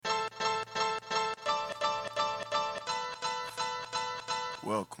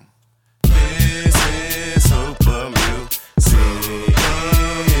Welcome. This is Supa music. This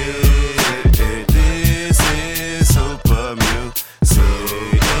is Supa music.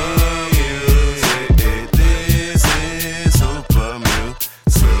 This is Supa music.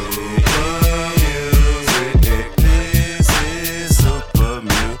 This is Supa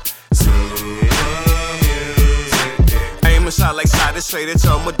music. Aim a shot like shot it straight at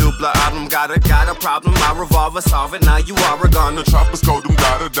your medulla. Album got a problem. My revolver solve it. Now you are a gun. The choppers go them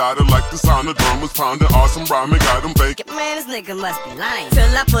dada like the sound of drummers pounding awesome rhyming. Got them bacon. Man, this nigga must be lying. Till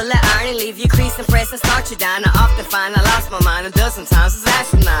I pull that iron and leave you creasing, press and start you down. I often find I lost my mind a dozen times. It's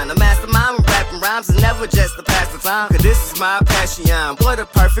asinine. A mastermind with rapping rhymes is never just a pass the time. Cause this is my passion. What a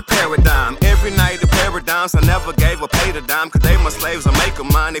perfect paradigm. Every night the paradigms. I never gave or paid a dime. Cause they my slaves. I make them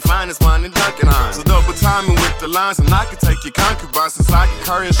mine. They find us mine in Dunkin' Hines. So double timing with the lines. And I can take your concubines. Since I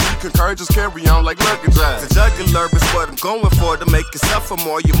concur and she concur. Just carry on like luggage drive. The jugular is what I'm going for. To make you suffer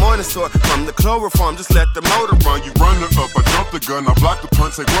more. You're more than sore from the chloroform. Just let the motor run. You run it up, I jump the gun, I block the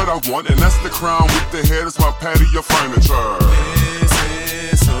punch, take what I want, and that's the crown with the head, it's my patio furniture. This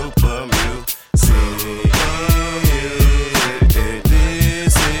is Supa music. This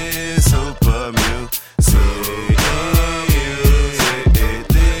is Supa music.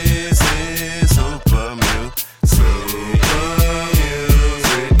 This is Supa music.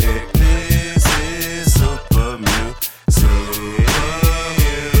 This is Supa music.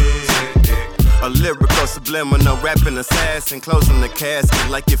 A lyrical subliminal rapping assassin, closing the casket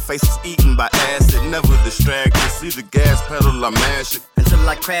like your face was eaten by acid. Never distracted, see the gas pedal, I mash it until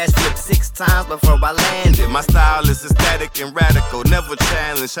I crash flip 6 times before I landed. My style is ecstatic and radical, never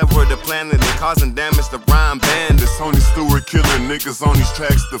challenged. Ever the planet and causing damage to rhyme bandits. Tony Stewart killing niggas on these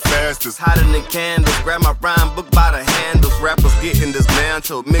tracks the fastest. Hotter than candles, grab my rhyme book by the handles. Rappers getting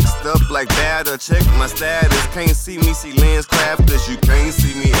dismantled, mixed up like batter. Check my status, can't see me, see lens crafters. You can't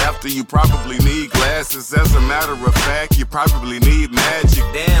see me after, you probably need glasses. As a matter of fact, you probably need magic.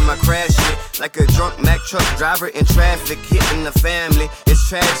 Damn, I crash it like a drunk Mack truck driver in traffic, hitting the family. It's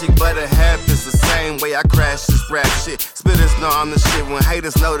tragic, but it happens the same way I crash this rap shit. Spitters know I'm the shit when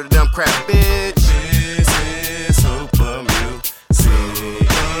haters know that I'm crap, bitch. This is Supa music. This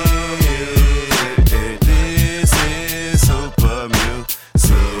is Supa music.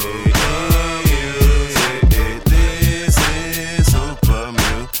 This is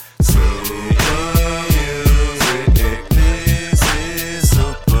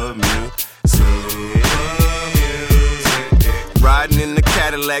Supa music. Riding in the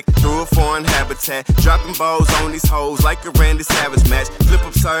Cadillac through a foreign habitat, dropping balls on these hoes like a Randy Savage match. Flip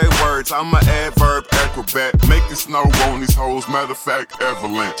absurd words, I'm an adverb acrobat, making snow on these hoes, matter of fact,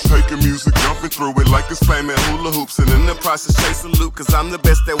 avalanche. Taking music, jumping through it like it's flaming hula hoops, and in the process chase a loot, cause I'm the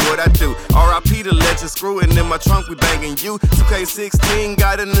best at what I do. R.I.P. the legend, screwing in my trunk, we banging you. 2K16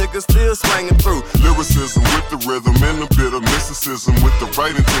 got a nigga still swinging through. Lyricism with the rhythm and a bit of mysticism, with the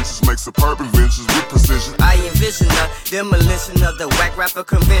right intentions, make superb inventions with precision. I envision the demolition of the whack rapper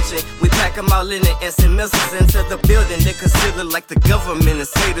convention. We pack them all in and send missiles into the building. They consider like the government and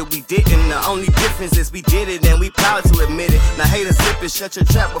say that we didn't. The only difference is we did it and we proud to admit it. Now haters sip it, shut your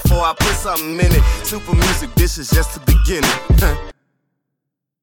trap before I put something in it. Supa music, this is just the beginning.